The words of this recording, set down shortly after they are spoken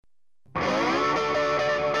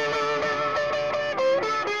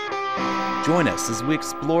Join us as we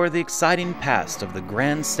explore the exciting past of the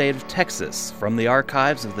grand state of Texas from the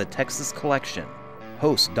archives of the Texas Collection.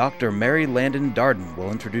 Host Dr. Mary Landon Darden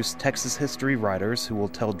will introduce Texas history writers who will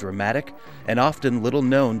tell dramatic and often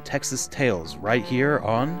little-known Texas tales right here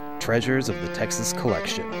on Treasures of the Texas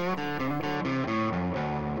Collection.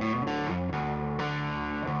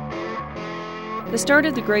 The start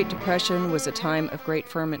of the Great Depression was a time of great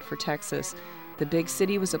ferment for Texas. The big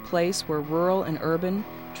city was a place where rural and urban,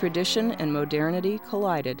 tradition and modernity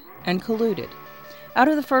collided and colluded. Out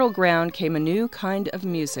of the fertile ground came a new kind of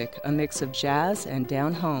music, a mix of jazz and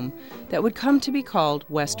down home, that would come to be called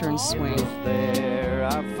Western swing. There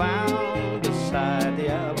I found beside the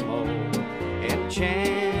Alamo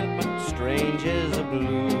enchantment strange as a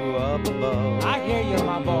blue up above. I hear you,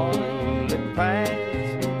 my boy. Moonlit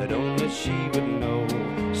paths that only she would know.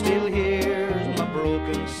 Still hears my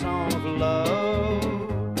broken song of love.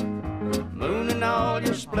 Moon in all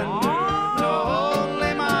your splendor, no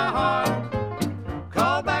only my heart.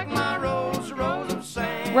 Call back my rose, rose of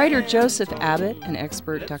sand. Writer Joseph Abbott and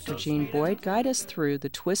expert Dr. Jean Boyd guide us through the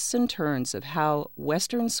twists and turns of how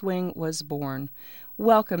Western swing was born.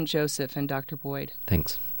 Welcome, Joseph and Dr. Boyd.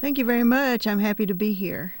 Thanks. Thank you very much. I'm happy to be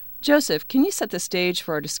here. Joseph, can you set the stage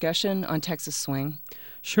for our discussion on Texas swing?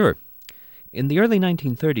 Sure. In the early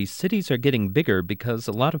 1930s, cities are getting bigger because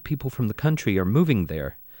a lot of people from the country are moving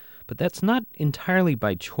there. But that's not entirely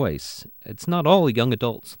by choice. It's not all young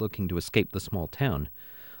adults looking to escape the small town.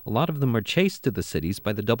 A lot of them are chased to the cities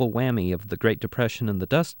by the double whammy of the Great Depression and the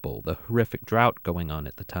Dust Bowl, the horrific drought going on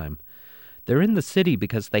at the time. They're in the city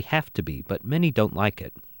because they have to be, but many don't like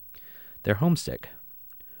it. They're homesick.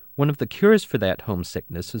 One of the cures for that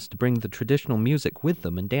homesickness is to bring the traditional music with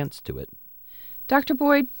them and dance to it. Dr.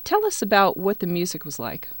 Boyd, tell us about what the music was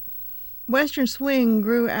like. Western swing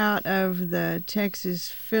grew out of the Texas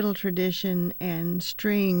fiddle tradition and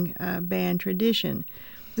string band tradition.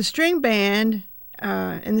 The string band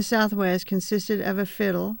in the Southwest consisted of a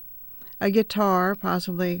fiddle, a guitar,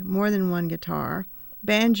 possibly more than one guitar,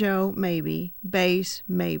 banjo, maybe, bass,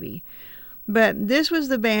 maybe. But this was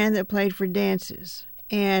the band that played for dances.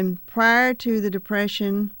 And prior to the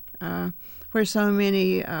Depression, where so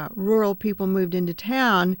many rural people moved into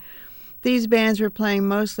town, these bands were playing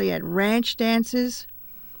mostly at ranch dances,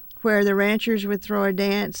 where the ranchers would throw a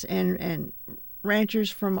dance, and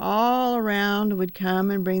ranchers from all around would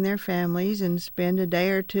come and bring their families and spend a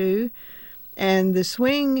day or two. And the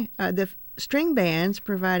string bands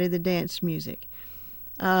provided the dance music.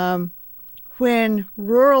 When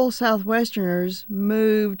rural Southwesterners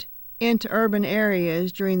moved into urban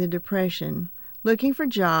areas during the Depression, looking for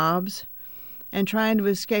jobs and trying to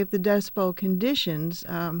escape the Dust Bowl conditions,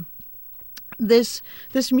 this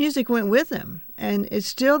music went with them. And it's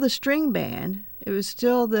still the string band. It was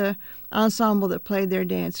still the ensemble that played their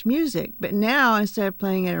dance music. But now, instead of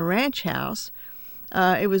playing at a ranch house,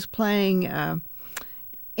 it was playing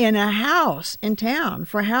in a house in town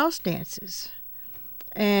for house dances.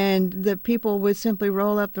 And the people would simply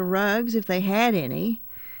roll up the rugs if they had any,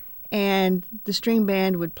 and the string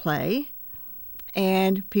band would play,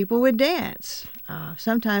 and people would dance,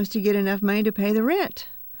 sometimes to get enough money to pay the rent.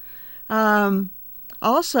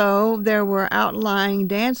 Also, there were outlying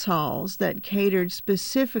dance halls that catered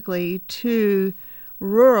specifically to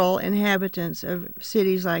rural inhabitants of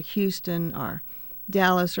cities like Houston or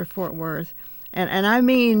Dallas or Fort Worth. And I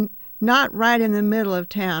mean not right in the middle of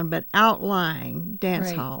town, but outlying dance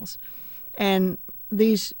halls. And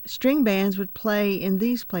these string bands would play in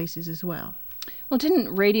these places as well. Well,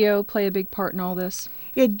 didn't radio play a big part in all this?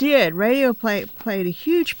 It did. Radio played a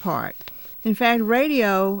huge part. In fact,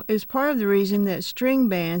 radio is part of the reason that string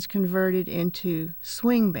bands converted into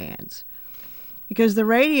swing bands, because the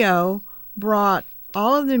radio brought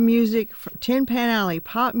all of the music, from Tin Pan Alley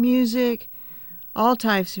pop music, all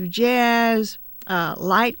types of jazz,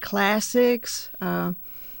 light classics,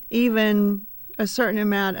 even a certain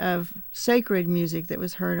amount of sacred music that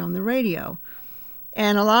was heard on the radio.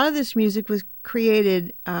 And a lot of this music was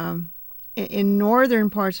created in northern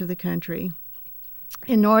parts of the country,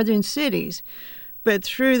 in northern cities. But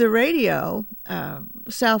through the radio,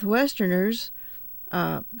 Southwesterners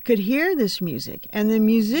could hear this music, and the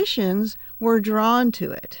musicians were drawn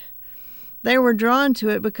to it. They were drawn to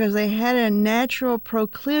it because they had a natural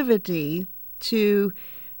proclivity to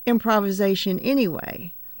improvisation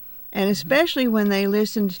anyway. And especially when they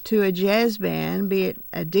listened to a jazz band, be it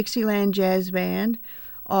a Dixieland jazz band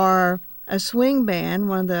or a swing band,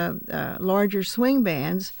 one of the larger swing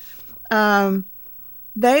bands, that's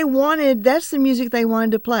the music they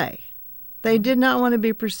wanted to play. They did not want to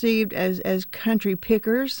be perceived as country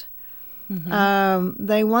pickers.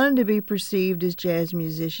 They wanted to be perceived as jazz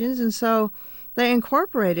musicians, and so they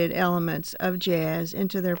incorporated elements of jazz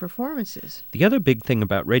into their performances. The other big thing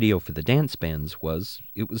about radio for the dance bands was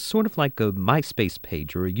it was sort of like a MySpace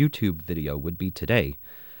page or a YouTube video would be today.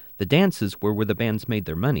 The dances were where the bands made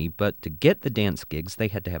their money, but to get the dance gigs, they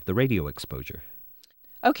had to have the radio exposure.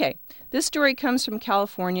 Okay, this story comes from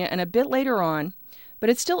California and a bit later on, but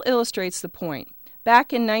it still illustrates the point.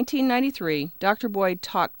 Back in 1993, Dr. Boyd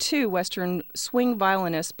talked to Western swing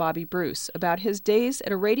violinist Bobby Bruce about his days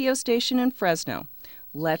at a radio station in Fresno.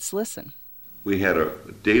 Let's listen. We had a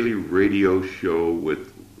daily radio show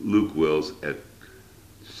with Luke Wills at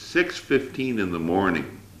 6:15 in the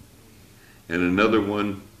morning, and another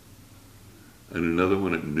one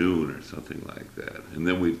at noon or something like that. And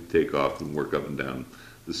then we'd take off and work up and down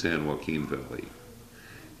the San Joaquin Valley.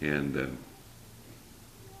 And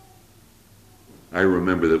I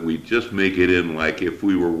remember that we'd just make it in like if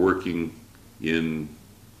we were working in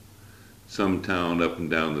some town up and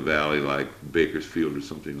down the valley like Bakersfield or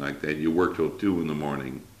something like that. You work till 2 in the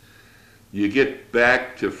morning. You get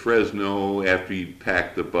back to Fresno after you'd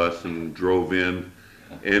packed the bus and drove in,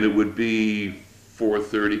 and it would be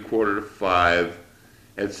 4:30, 4:45.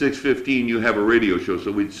 At 6:15 you have a radio show,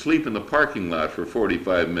 so we'd sleep in the parking lot for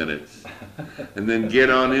 45 minutes and then get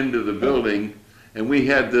on into the building. And we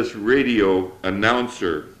had this radio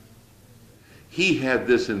announcer. He had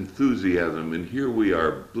this enthusiasm, and here we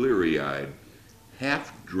are, bleary-eyed,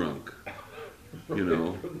 half drunk, you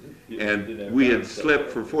know. And we had slept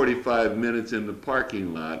for 45 minutes in the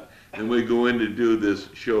parking lot, and we go in to do this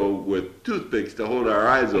show with toothpicks to hold our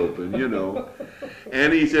eyes open, you know.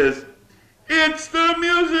 And he says, "It's the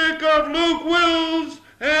music of Luke Wills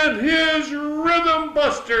and his Rhythm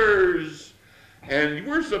Busters." And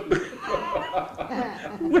we're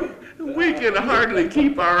we can hardly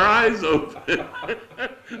keep our eyes open.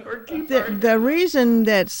 The reason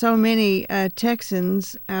that so many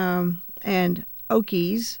Texans and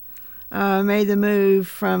Okies made the move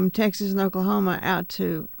from Texas and Oklahoma out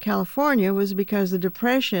to California was because the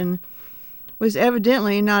Depression was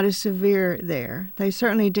evidently not as severe there. They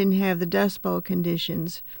certainly didn't have the Dust Bowl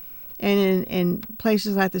conditions. And in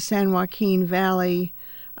places like the San Joaquin Valley,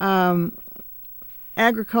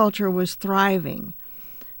 agriculture was thriving.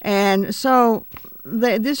 And so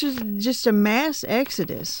this was just a mass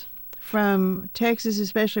exodus from Texas,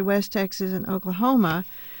 especially West Texas and Oklahoma,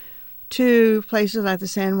 to places like the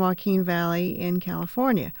San Joaquin Valley in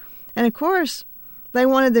California. And of course, they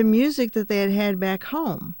wanted the music that they had had back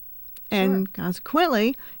home. And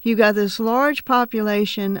consequently, you got this large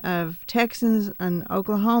population of Texans and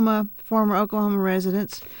former Oklahoma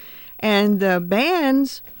residents, and the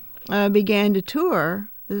bands began to tour.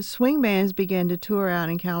 The swing bands began to tour out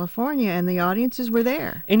in California, and the audiences were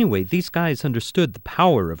there. Anyway, these guys understood the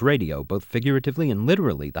power of radio, both figuratively and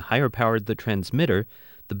literally. The higher powered the transmitter,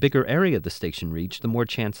 the bigger area the station reached, the more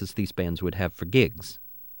chances these bands would have for gigs.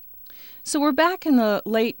 So we're back in the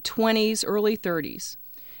late 20s, early 30s.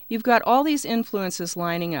 You've got all these influences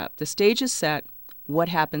lining up. The stage is set. What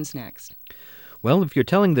happens next? Well, if you're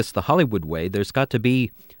telling this the Hollywood way, there's got to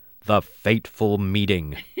be the fateful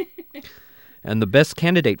meeting. And the best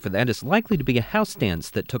candidate for that is likely to be a house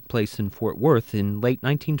dance that took place in Fort Worth in late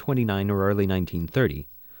 1929 or early 1930.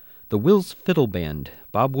 The Wills Fiddle Band,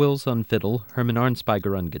 Bob Wills on fiddle, Herman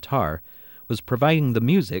Arnspiger on guitar, was providing the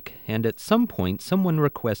music, and at some point someone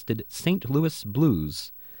requested St. Louis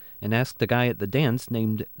Blues and asked a guy at the dance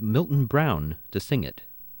named Milton Brown to sing it.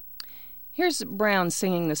 Here's Brown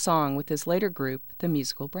singing the song with his later group, the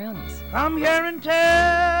Musical Brownies. Come here and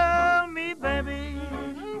tell me, baby,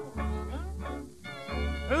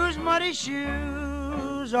 whose muddy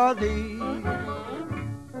shoes are these?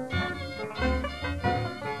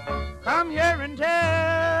 Come here and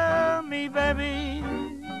tell me, baby,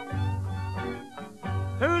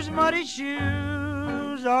 whose muddy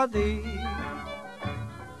shoes are these?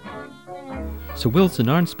 So Wills and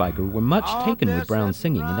Arnspiger were much taken with Brown's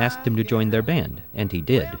singing and asked him to join their band, and he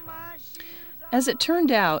did. As it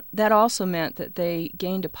turned out, that also meant that they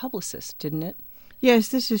gained a publicist, didn't it? Yes,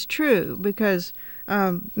 this is true, because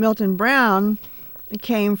Milton Brown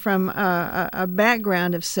came from a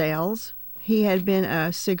background of sales. He had been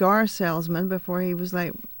a cigar salesman before he was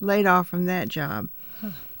laid off from that job.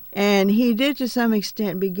 Huh. And he did, to some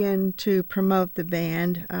extent, begin to promote the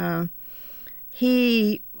band.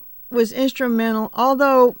 He was instrumental,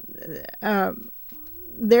 although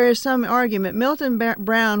there is some argument. Milton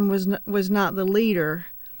Brown was not the leader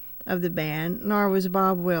of the band, nor was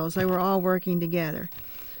Bob Wills. They were all working together.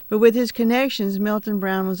 But with his connections, Milton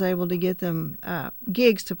Brown was able to get them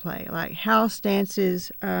gigs to play, like house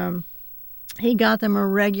dances, He got them a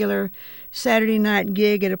regular Saturday night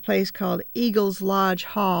gig at a place called Eagles Lodge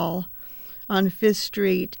Hall on 5th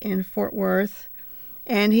Street in Fort Worth.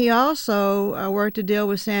 And he also worked a deal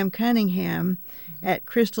with Sam Cunningham at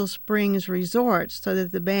Crystal Springs Resort so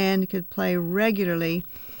that the band could play regularly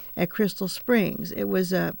at Crystal Springs. It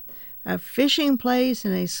was a fishing place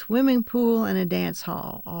and a swimming pool and a dance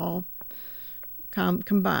hall, all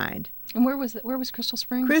combined. And where was Crystal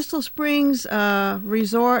Springs? Crystal Springs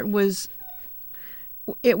Resort was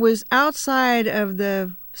outside of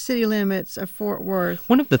the city limits of Fort Worth.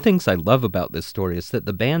 One of the things I love about this story is that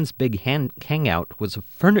the band's big hangout was a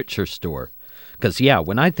furniture store. Because,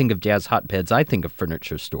 when I think of jazz hotbeds, I think of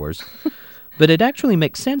furniture stores. But it actually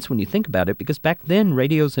makes sense when you think about it, because back then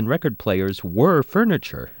radios and record players were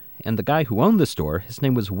furniture. And the guy who owned the store, his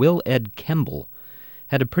name was Will Ed Kemble,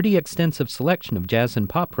 had a pretty extensive selection of jazz and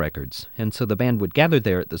pop records, and so the band would gather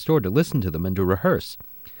there at the store to listen to them and to rehearse.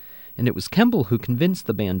 And it was Kemble who convinced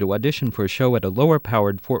the band to audition for a show at a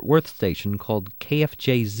lower-powered Fort Worth station called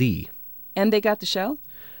KFJZ. And they got the show?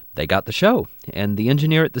 They got the show, and the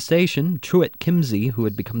engineer at the station, Truett Kimsey, who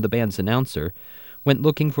had become the band's announcer, went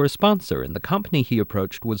looking for a sponsor, and the company he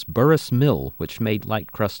approached was Burris Mill, which made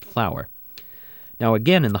light crust flour. Now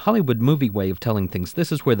again, in the Hollywood movie way of telling things,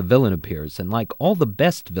 this is where the villain appears, and like all the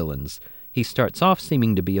best villains, he starts off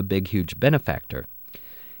seeming to be a big, huge benefactor.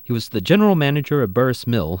 He was the general manager of Burris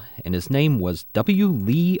Mill, and his name was W.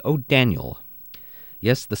 Lee O'Daniel.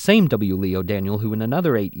 Yes, the same W. Lee O'Daniel who in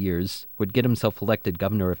another 8 years would get himself elected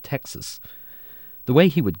governor of Texas. The way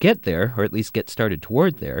he would get there, or at least get started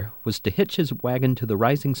toward there, was to hitch his wagon to the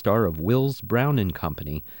rising star of Wills, Brown and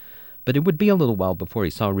Company, but it would be a little while before he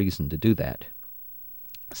saw reason to do that.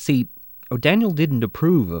 See, O'Daniel didn't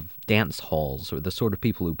approve of dance halls or the sort of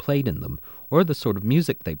people who played in them, or the sort of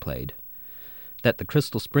music they played. That the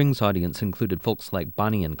Crystal Springs audience included folks like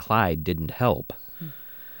Bonnie and Clyde didn't help.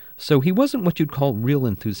 So he wasn't what you'd call real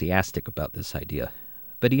enthusiastic about this idea,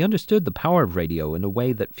 but he understood the power of radio in a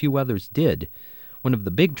way that few others did, one of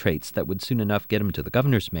the big traits that would soon enough get him to the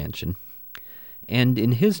governor's mansion. And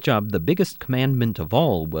in his job, the biggest commandment of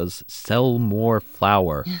all was sell more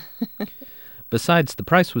flour. Besides, the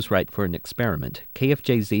price was right for an experiment.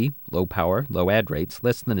 KFJZ, low power, low ad rates,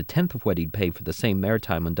 less than a tenth of what he'd pay for the same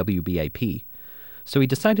airtime on WBAP. So he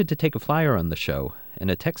decided to take a flyer on the show,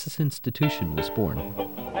 and a Texas institution was born.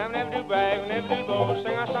 Now never do brag, never do boast,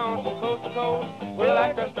 sing our songs from coast to coast. We're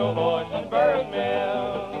like our store boys from Burris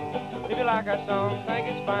Mill. If you like our song, think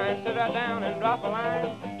it's fine, sit right down and drop a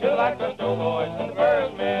line. Just like our store boys from the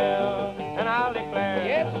Burris Mill. And I'll declare,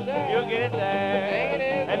 yes, sir, you'll get it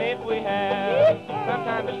there. And if we have some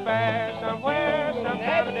time to spare somewhere,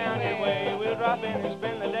 sometime down your way, we'll drop in and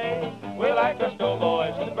spend the day. We're like our store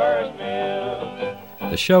boys from the Burris Mill.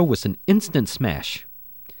 The show was an instant smash,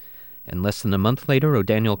 and less than a month later,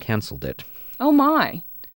 O'Daniel canceled it. Oh, my.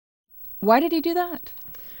 Why did he do that?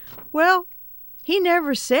 Well, he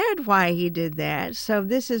never said why he did that, so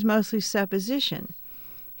this is mostly supposition.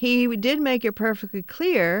 He did make it perfectly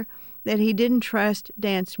clear that he didn't trust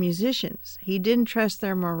dance musicians. He didn't trust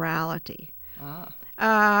their morality.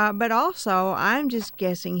 But also, I'm just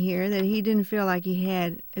guessing here that he didn't feel like he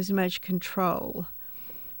had as much control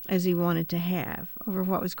as he wanted to have over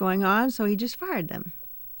what was going on, so he just fired them.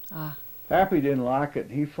 Happy didn't like it.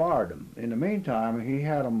 He fired them. In the meantime, he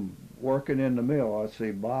had them working in the mill. I see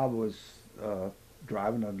Bob was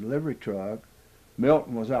driving a delivery truck.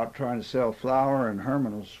 Milton was out trying to sell flour, and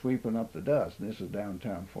Herman was sweeping up the dust. And this is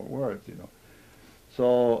downtown Fort Worth, you know.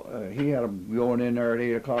 So he had them going in there at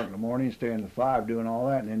 8 o'clock in the morning, staying to 5, doing all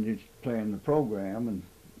that, and then just playing the program and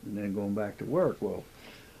then going back to work. Well,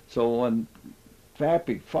 so when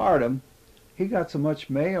Fappy fired him, he got so much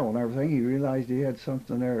mail and everything, he realized he had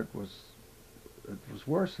something there that was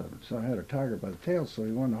worse than him. So I had a tiger by the tail, so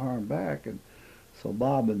he wanted to hire him back. And so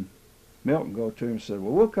Bob and Milton go to him and said,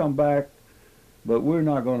 well, we'll come back, but we're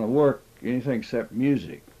not going to work anything except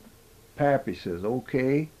music. Pappy says,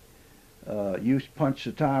 okay, you punch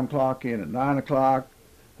the time clock in at 9 o'clock,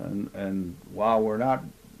 and while we're not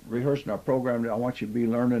rehearsing our program, I want you to be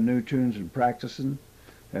learning new tunes and practicing,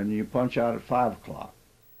 and you punch out at 5 o'clock.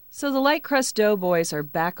 So the Light Crust Doughboys are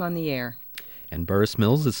back on the air. And Burris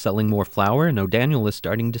Mills is selling more flour, and O'Daniel is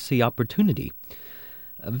starting to see opportunity.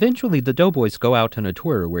 Eventually, the Doughboys go out on a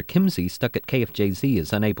tour where Kimsey, stuck at KFJZ,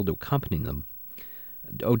 is unable to accompany them.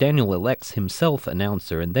 O'Daniel elects himself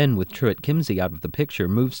announcer, and then, with Truett Kimsey out of the picture,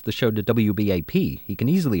 moves the show to WBAP. He can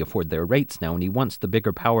easily afford their rates now, and he wants the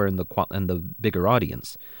bigger power and the bigger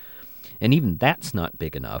audience. And even that's not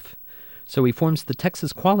big enough. So he forms the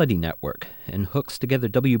Texas Quality Network and hooks together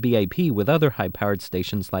WBAP with other high-powered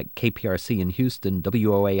stations like KPRC in Houston,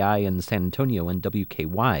 WOAI in San Antonio, and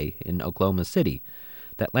WKY in Oklahoma City.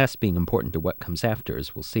 That last being important to what comes after,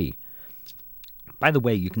 as we'll see. By the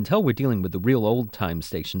way, you can tell we're dealing with the real old-time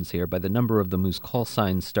stations here by the number of them whose call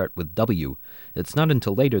signs start with W. It's not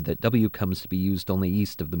until later that W comes to be used only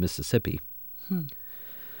east of the Mississippi.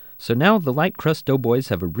 So now the Light Crust Doughboys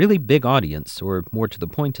have a really big audience, or more to the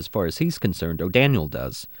point as far as he's concerned, O'Daniel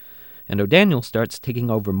does. And O'Daniel starts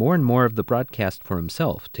taking over more and more of the broadcast for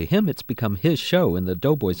himself. To him, it's become his show, and the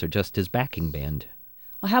Doughboys are just his backing band.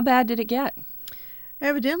 Well, how bad did it get?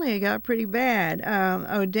 Evidently, it got pretty bad.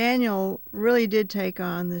 O'Daniel really did take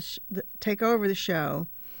over the show.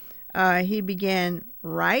 He began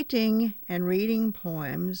writing and reading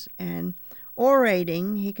poems and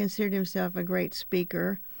orating. He considered himself a great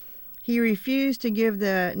speaker. He refused to give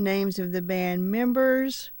the names of the band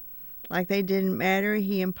members, like they didn't matter.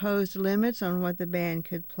 He imposed limits on what the band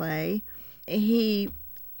could play. He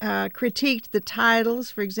critiqued the titles.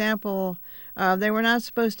 For example, they were not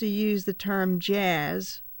supposed to use the term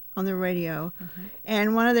jazz on the radio.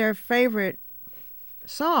 And one of their favorite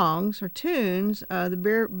songs or tunes,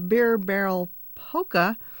 the Beer Barrel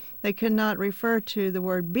Polka, they could not refer to the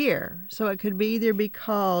word beer. So it could either be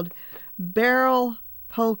called Barrel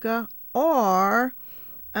Polka or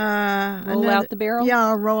Roll Out the Barrel?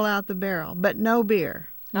 Yeah, Roll Out the Barrel, but no beer.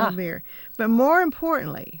 No beer. But more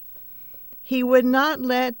importantly, he would not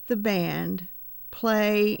let the band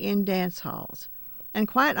play in dance halls. And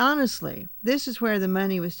quite honestly, this is where the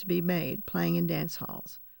money was to be made, playing in dance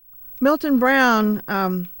halls. Milton Brown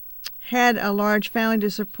had a large family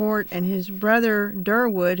to support, and his brother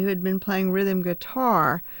Durwood, who had been playing rhythm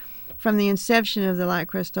guitar from the inception of the Light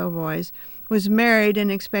Crust Doughboys, was married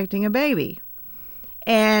and expecting a baby.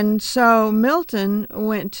 And so Milton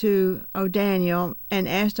went to O'Daniel and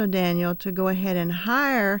asked O'Daniel to go ahead and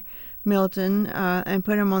hire Milton and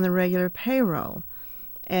put him on the regular payroll.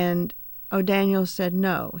 And O'Daniel said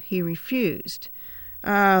no. He refused.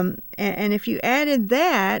 And if you added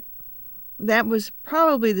that was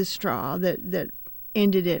probably the straw that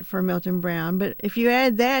ended it for Milton Brown. But if you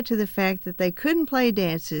add that to the fact that they couldn't play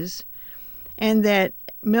dances and that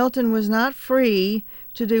Milton was not free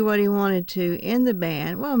to do what he wanted to in the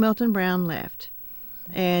band, well, Milton Brown left.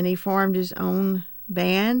 And he formed his own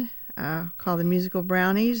band called the Musical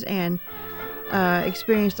Brownies and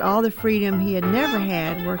experienced all the freedom he had never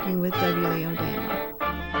had working with W. Lee O'Daniel.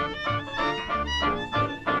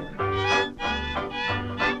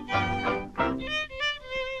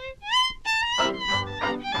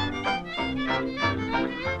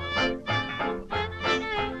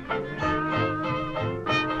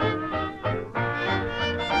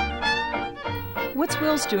 What's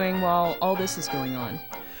Will's doing while all this is going on?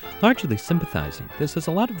 Largely sympathizing. This is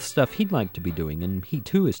a lot of the stuff he'd like to be doing, and he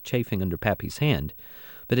too is chafing under Pappy's hand.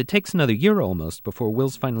 But it takes another year almost before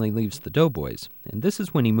Wills finally leaves the Doughboys, and this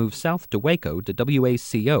is when he moves south to Waco to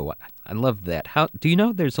WACO. I love that. Do you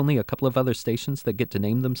know there's only a couple of other stations that get to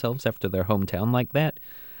name themselves after their hometown like that?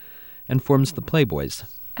 And forms the Playboys.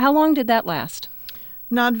 How long did that last?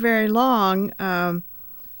 Not very long.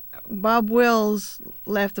 Bob Wills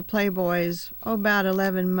left the Playboys about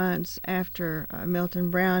 11 months after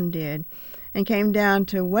Milton Brown did, and came down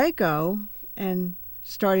to Waco and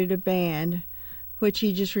started a band, which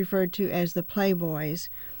he just referred to as the Playboys.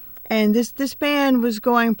 And this band was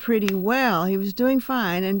going pretty well. He was doing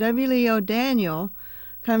fine, and W. Lee O'Daniel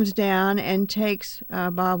comes down and takes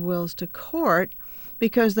Bob Wills to court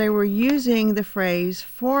because they were using the phrase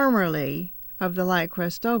formerly of the Light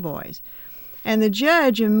Crust Doughboys. And the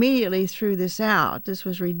judge immediately threw this out. This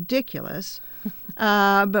was ridiculous.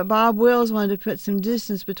 But Bob Wills wanted to put some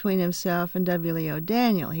distance between himself and W. Lee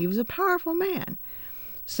O'Daniel. He was a powerful man.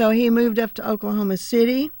 So he moved up to Oklahoma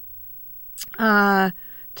City to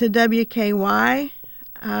WKY.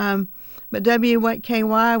 But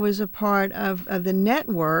WKY was a part of the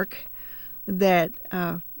network that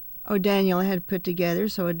O'Daniel had put together.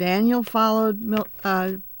 So O'Daniel followed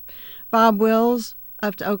Bob Wills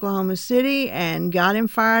up to Oklahoma City and got him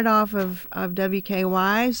fired off of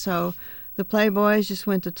WKY. So the Playboys just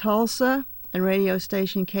went to Tulsa and radio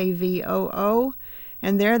station KVOO,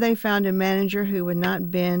 and there they found a manager who would not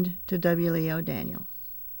bend to W. Lee O'Daniel,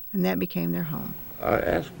 and that became their home. I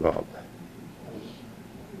asked Bob.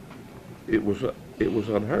 It was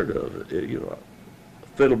unheard of. A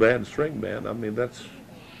fiddle band, string band. I mean, that's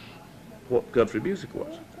what country music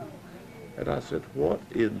was. And I said, what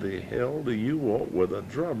in the hell do you want with a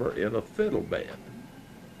drummer in a fiddle band?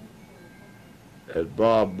 And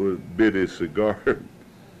Bob would bit his cigar and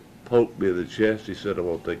poked me in the chest. He said, I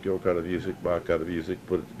want to take your kind of music, my kind of music,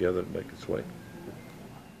 put it together and make it swing.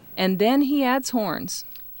 And then he adds horns.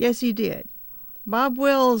 Yes, he did. Bob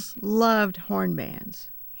Wills loved horn bands.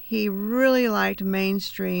 He really liked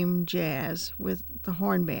mainstream jazz with the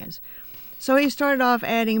horn bands. So he started off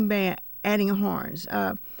adding horns.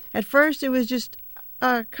 At first, it was just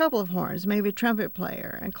a couple of horns, maybe a trumpet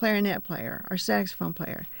player, a clarinet player, or saxophone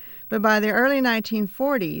player. But by the early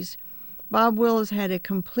 1940s, Bob Wills had a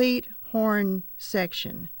complete horn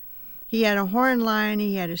section. He had a horn line,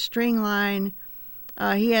 he had a string line.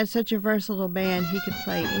 He had such a versatile band, he could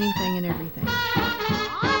play anything and everything.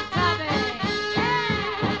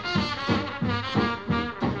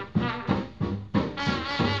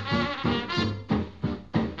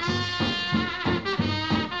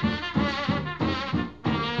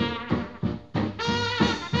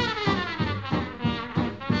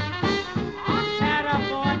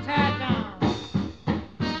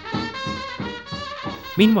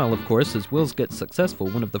 Meanwhile, of course, as Wills gets successful,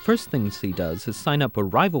 one of the first things he does is sign up a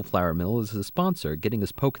rival flour mill as a sponsor, getting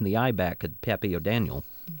his poke in the eye back at Pappy O'Daniel.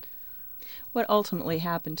 What ultimately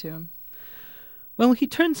happened to him? Well, he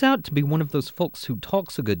turns out to be one of those folks who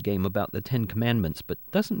talks a good game about the Ten Commandments, but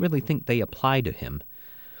doesn't really think they apply to him.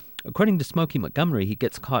 According to Smokey Montgomery, he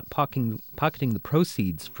gets caught pocketing the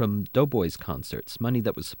proceeds from Doughboys concerts, money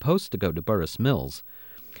that was supposed to go to Burris Mills,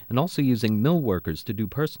 and also using mill workers to do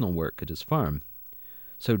personal work at his farm.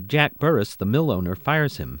 So Jack Burris, the mill owner,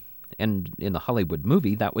 fires him. And in the Hollywood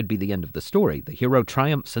movie, that would be the end of the story. The hero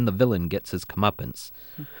triumphs and the villain gets his comeuppance.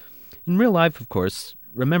 In real life, of course,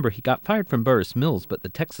 remember, he got fired from Burris Mills, but the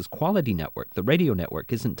Texas Quality Network, the radio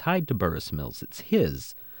network, isn't tied to Burris Mills. It's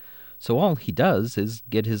his. So all he does is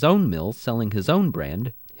get his own mill selling his own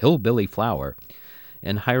brand, Hillbilly Flour,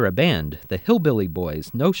 and hire a band, the Hillbilly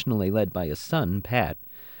Boys, notionally led by his son, Pat,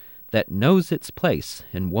 that knows its place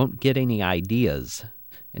and won't get any ideas.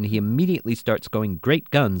 And he immediately starts going great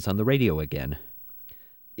guns on the radio again.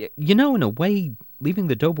 You know, in a way, leaving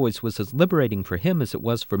the Doughboys was as liberating for him as it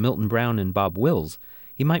was for Milton Brown and Bob Wills.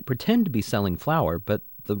 He might pretend to be selling flour, but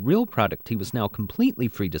the real product he was now completely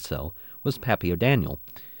free to sell was Pappy O'Daniel.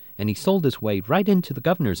 And he sold his way right into the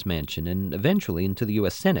governor's mansion and eventually into the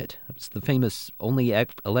U.S. Senate. It was the famous only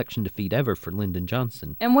election defeat ever for Lyndon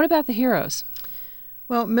Johnson. And what about the heroes?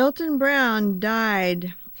 Well, Milton Brown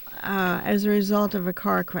died as a result of a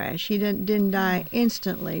car crash. He didn't die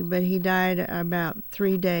instantly, but he died about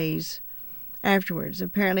 3 days afterwards.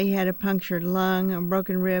 Apparently he had a punctured lung, a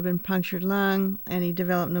broken rib and punctured lung, and he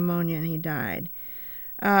developed pneumonia and he died.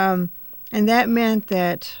 And that meant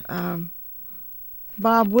that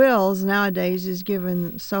Bob Wills nowadays is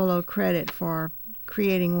given solo credit for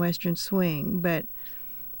creating Western swing, but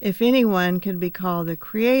if anyone could be called the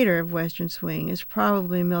creator of Western swing, it's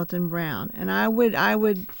probably Milton Brown. And I would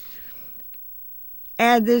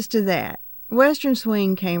add this to that. Western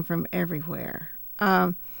swing came from everywhere.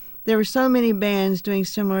 There were so many bands doing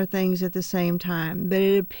similar things at the same time, but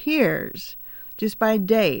it appears, just by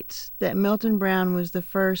dates, that Milton Brown was the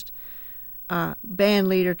first band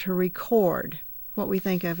leader to record what we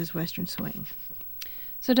think of as Western swing.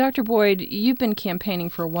 So, Dr. Boyd, you've been campaigning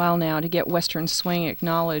for a while now to get Western swing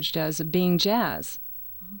acknowledged as being jazz.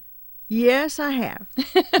 Yes, I have.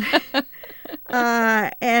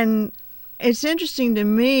 And it's interesting to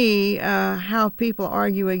me how people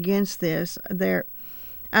argue against this.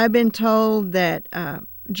 I've been told that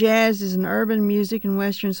jazz is an urban music and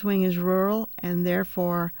Western swing is rural and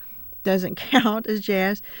therefore doesn't count as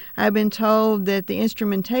jazz. I've been told that the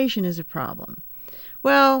instrumentation is a problem.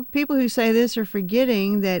 Well, people who say this are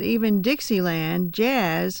forgetting that even Dixieland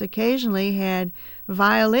jazz occasionally had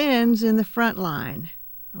violins in the front line.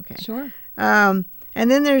 Okay. Sure. And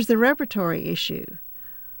then there's the repertory issue.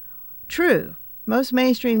 True, most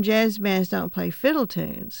mainstream jazz bands don't play fiddle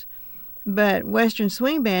tunes, but Western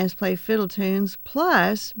swing bands play fiddle tunes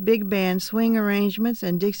plus big band swing arrangements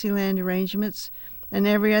and Dixieland arrangements and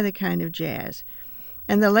every other kind of jazz.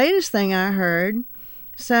 And the latest thing I heard,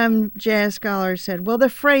 some jazz scholars said, well, the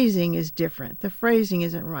phrasing is different. The phrasing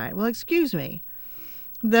isn't right. Well, excuse me.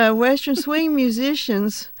 The Western swing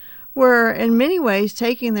musicians were in many ways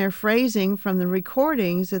taking their phrasing from the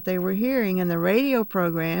recordings that they were hearing in the radio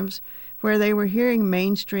programs where they were hearing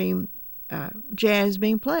mainstream jazz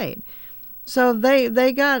being played. So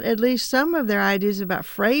they got at least some of their ideas about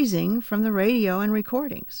phrasing from the radio and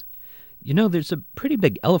recordings. You know, there's a pretty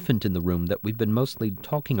big elephant in the room that we've been mostly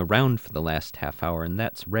talking around for the last half hour, and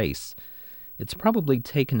that's race. It's probably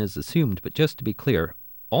taken as assumed, but just to be clear,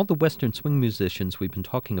 all the Western swing musicians we've been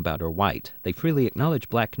talking about are white. They freely acknowledge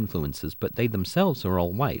black influences, but they themselves are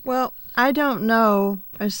all white. Well, I don't know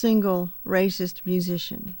a single racist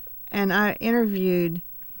musician. and I interviewed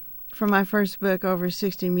for my first book over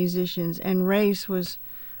 60 musicians, and race was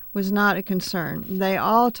not a concern. They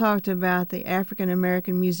all talked about the African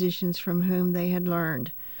American musicians from whom they had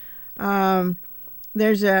learned.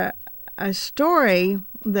 There's a story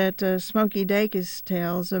that Smokey Dacus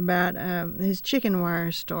tells about his chicken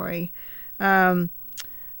wire story.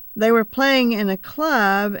 They were playing in a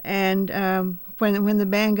club, and when the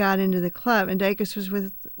band got into the club, and Dacus was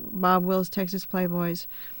with Bob Wills' Texas Playboys,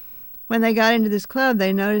 when they got into this club,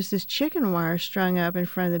 they noticed this chicken wire strung up in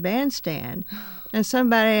front of the bandstand. And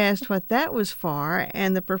somebody asked what that was for,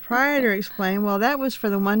 and the proprietor explained, well, that was for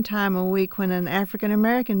the one time a week when an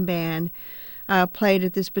African-American band played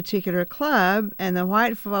at this particular club, and the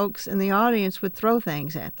white folks in the audience would throw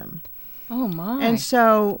things at them. Oh, my. And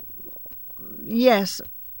so, yes,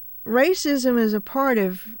 racism is a part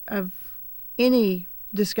of any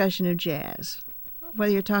discussion of jazz.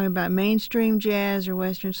 Whether you're talking about mainstream jazz or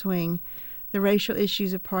Western swing, the racial issue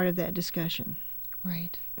is a part of that discussion.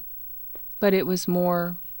 Right. But it was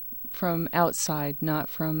more from outside, not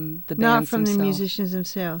from the bands Not from themselves. the musicians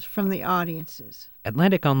themselves, from the audiences.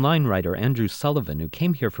 Atlantic Online writer Andrew Sullivan, who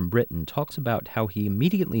came here from Britain, talks about how he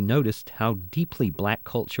immediately noticed how deeply black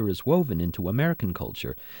culture is woven into American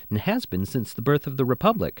culture, and has been since the birth of the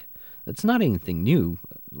Republic. It's not anything new.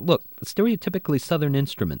 Look, the stereotypically Southern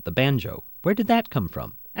instrument, the banjo, where did that come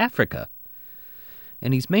from? Africa.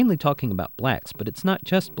 And he's mainly talking about blacks, but it's not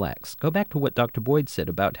just blacks. Go back to what Dr. Boyd said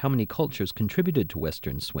about how many cultures contributed to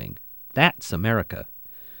Western swing. That's America.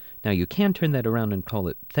 Now, you can turn that around and call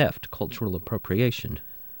it theft, cultural appropriation.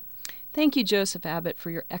 Thank you, Joseph Abbott, for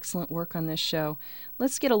your excellent work on this show.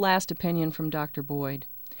 Let's get a last opinion from Dr. Boyd.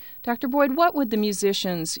 Dr. Boyd, what would the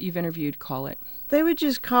musicians you've interviewed call it? They would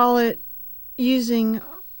just call it using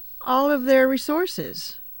all of their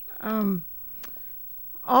resources.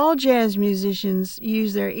 All jazz musicians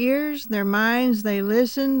use their ears, their minds, they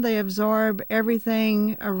listen, they absorb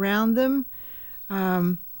everything around them.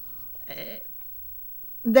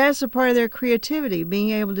 That's a part of their creativity,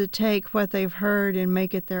 being able to take what they've heard and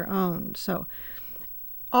make it their own. So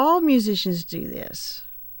all musicians do this.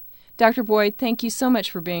 Dr. Boyd, thank you so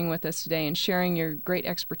much for being with us today and sharing your great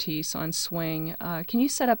expertise on swing. Can you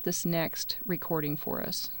set up this next recording for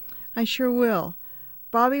us? I sure will.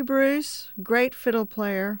 Bobby Bruce, great fiddle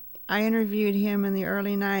player. I interviewed him in the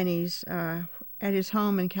early 90s at his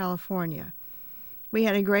home in California. We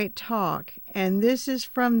had a great talk, and this is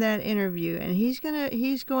from that interview, and he's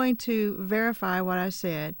going to verify what I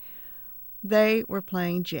said. They were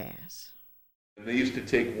playing jazz. They used to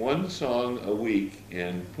take one song a week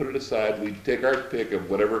and put it aside. We'd take our pick of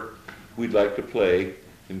whatever we'd like to play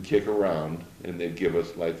and kick around, and they'd give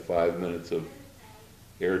us like 5 minutes of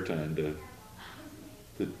airtime to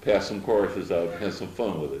pass some choruses out and have some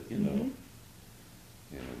fun with it, you know. Mm-hmm.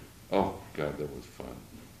 And, oh, God, that was fun.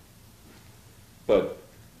 But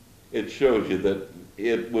it shows you that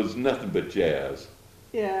it was nothing but jazz.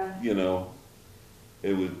 Yeah. You know,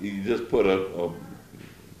 it was, you just put a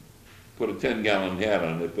 10-gallon hat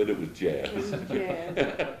on it, but it was jazz. It was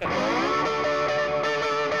jazz.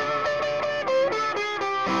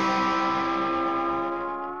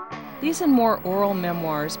 These and more oral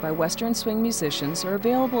memoirs by Western swing musicians are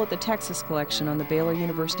available at the Texas Collection on the Baylor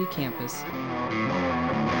University campus.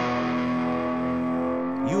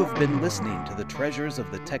 You have been listening to the Treasures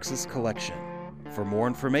of the Texas Collection. For more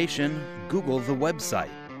information, Google the website,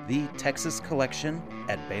 The Texas Collection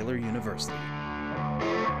at Baylor University.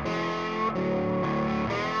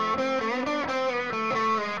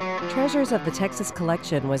 Treasures of the Texas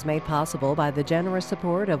Collection was made possible by the generous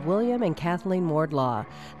support of William and Kathleen Wardlaw,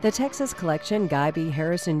 the Texas Collection Guy B.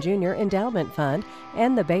 Harrison Jr. Endowment Fund,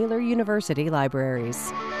 and the Baylor University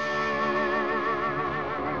Libraries.